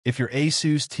If your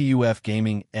Asus TUF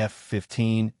Gaming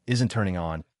F15 isn't turning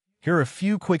on, here are a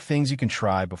few quick things you can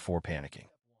try before panicking.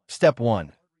 Step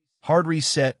 1. Hard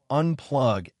reset.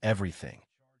 Unplug everything.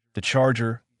 The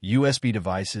charger, USB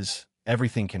devices,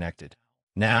 everything connected.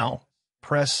 Now,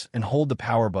 press and hold the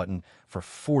power button for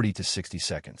 40 to 60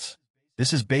 seconds.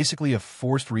 This is basically a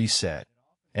forced reset,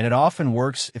 and it often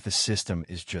works if the system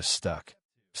is just stuck.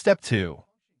 Step 2.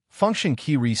 Function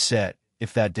key reset.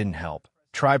 If that didn't help,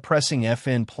 try pressing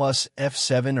Fn plus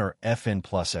F7 or Fn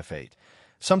plus F8.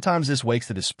 Sometimes this wakes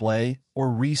the display or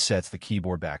resets the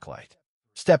keyboard backlight.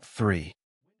 Step 3.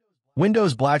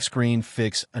 Windows black screen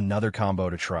fix. Another combo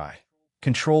to try.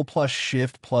 Control plus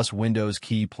Shift plus Windows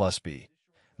key plus B.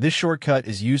 This shortcut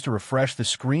is used to refresh the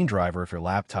screen driver if your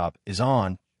laptop is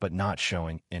on but not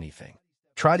showing anything.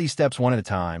 Try these steps one at a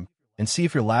time and see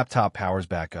if your laptop powers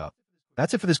back up.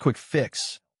 That's it for this quick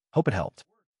fix. Hope it helped.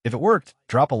 If it worked,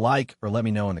 drop a like or let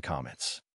me know in the comments.